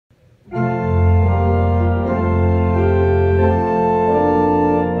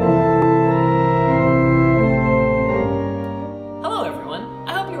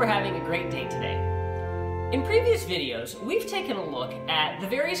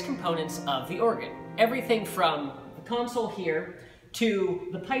various components of the organ. Everything from the console here to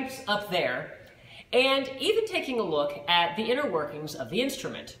the pipes up there, and even taking a look at the inner workings of the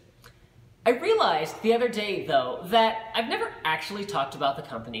instrument. I realized the other day, though, that I've never actually talked about the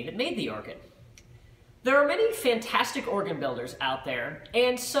company that made the organ. There are many fantastic organ builders out there,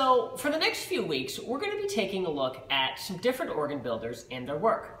 and so for the next few weeks, we're going to be taking a look at some different organ builders and their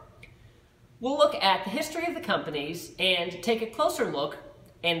work. We'll look at the history of the companies and take a closer look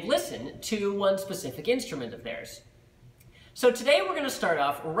and listen to one specific instrument of theirs. So today we're going to start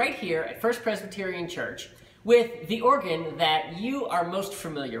off right here at First Presbyterian Church with the organ that you are most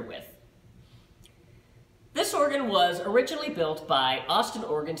familiar with. This organ was originally built by Austin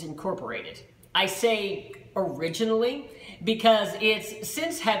Organs Incorporated. I say originally because it's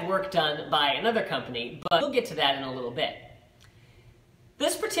since had work done by another company, but we'll get to that in a little bit.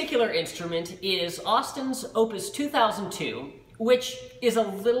 This particular instrument is Austin's Opus 2002, which is a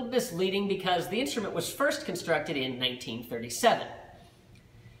little misleading because the instrument was first constructed in 1937.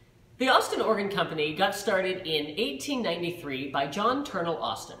 The Austin Organ Company got started in 1893 by John Turnell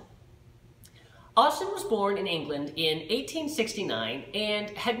Austin. Austin was born in England in 1869 and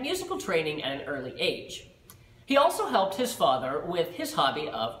had musical training at an early age. He also helped his father with his hobby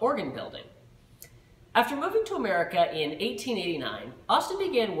of organ building. After moving to America in 1889, Austin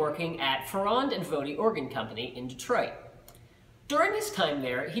began working at Ferrand and Vody Organ Company in Detroit. During his time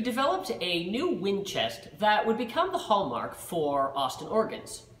there, he developed a new wind chest that would become the hallmark for Austin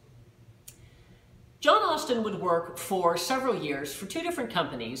organs. John Austin would work for several years for two different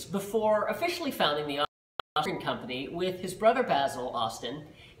companies before officially founding the Austin Company with his brother Basil Austin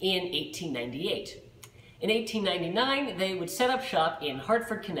in 1898. In 1899, they would set up shop in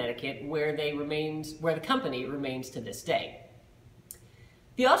Hartford, Connecticut, where the company remains to this day.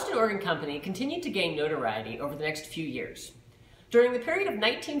 The Austin Organ Company continued to gain notoriety over the next few years. During the period of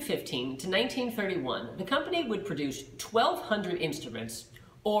 1915 to 1931, the company would produce 1,200 instruments,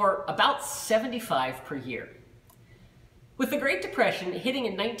 or about 75 per year. With the Great Depression hitting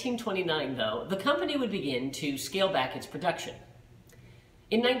in 1929, though, the company would begin to scale back its production.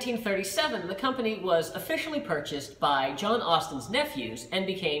 In 1937, the company was officially purchased by John Austin's nephews and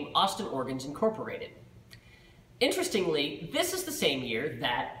became Austin Organs Incorporated. Interestingly, this is the same year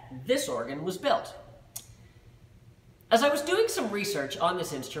that this organ was built. As I was doing some research on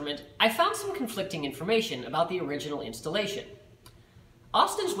this instrument, I found some conflicting information about the original installation.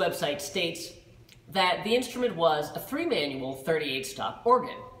 Austin's website states that the instrument was a 3-manual 38-stop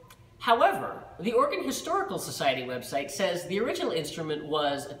organ. However, the Organ Historical Society website says the original instrument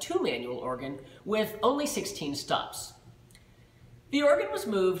was a 2-manual organ with only 16 stops. The organ was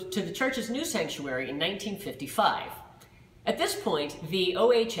moved to the church's new sanctuary in 1955. At this point, the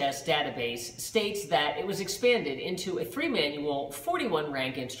OHS database states that it was expanded into a 3-manual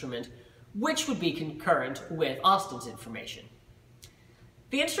 41-rank instrument, which would be concurrent with Austin's information.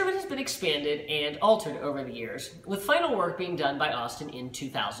 The instrument has been expanded and altered over the years, with final work being done by Austin in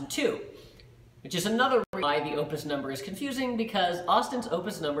 2002, which is another reason why the opus number is confusing, because Austin's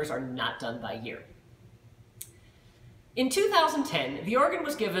opus numbers are not done by year. In 2010, the organ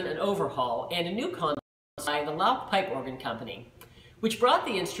was given an overhaul and a new console by the Lauch Pipe Organ Company, which brought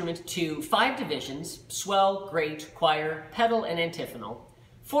the instrument to 5 divisions: swell, grate, choir, pedal, and antiphonal,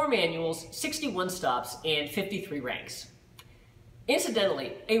 4 manuals, 61 stops, and 53 ranks.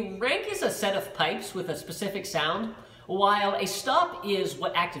 Incidentally, a rank is a set of pipes with a specific sound, while a stop is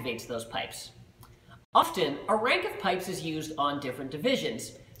what activates those pipes. Often, a rank of pipes is used on different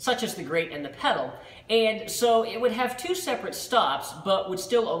divisions, such as the grate and the pedal, and so it would have 2 separate stops, but would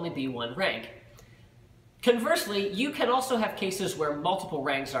still only be 1 rank. Conversely, you can also have cases where multiple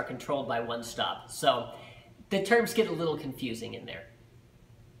ranks are controlled by 1 stop, so the terms get a little confusing in there.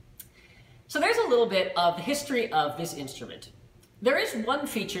 So there's a little bit of the history of this instrument. There is one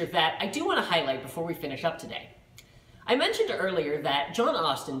feature that I do want to highlight before we finish up today. I mentioned earlier that John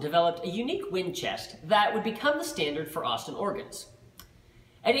Austin developed a unique wind chest that would become the standard for Austin organs.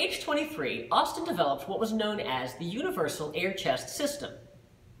 At age 23, Austin developed what was known as the Universal Air Chest System.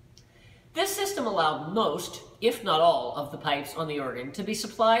 This system allowed most, if not all, of the pipes on the organ to be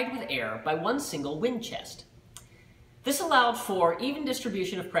supplied with air by one single wind chest. This allowed for even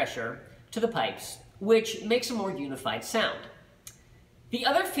distribution of pressure to the pipes, which makes a more unified sound. The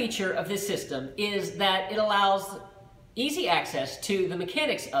other feature of this system is that it allows easy access to the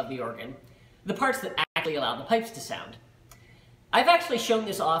mechanics of the organ, the parts that actually allow the pipes to sound. I've actually shown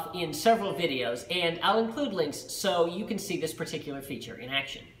this off in several videos, and I'll include links so you can see this particular feature in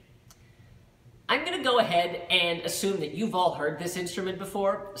action. I'm going to go ahead and assume that you've all heard this instrument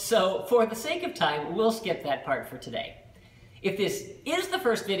before, so for the sake of time, we'll skip that part for today. If this is the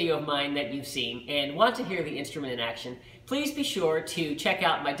first video of mine that you've seen and want to hear the instrument in action, please be sure to check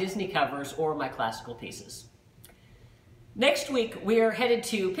out my Disney covers or my classical pieces. Next week, we're headed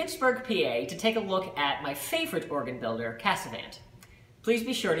to Pittsburgh, PA to take a look at my favorite organ builder, Cassavant. Please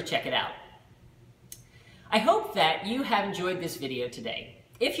be sure to check it out. I hope that you have enjoyed this video today.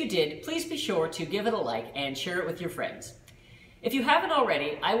 If you did, please be sure to give it a like and share it with your friends. If you haven't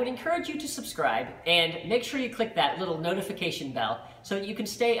already, I would encourage you to subscribe and make sure you click that little notification bell so that you can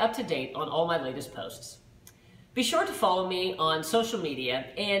stay up to date on all my latest posts. Be sure to follow me on social media,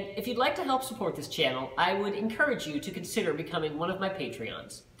 and if you'd like to help support this channel, I would encourage you to consider becoming one of my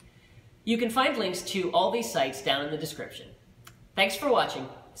Patreons. You can find links to all these sites down in the description. Thanks for watching.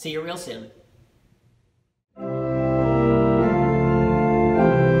 See you real soon.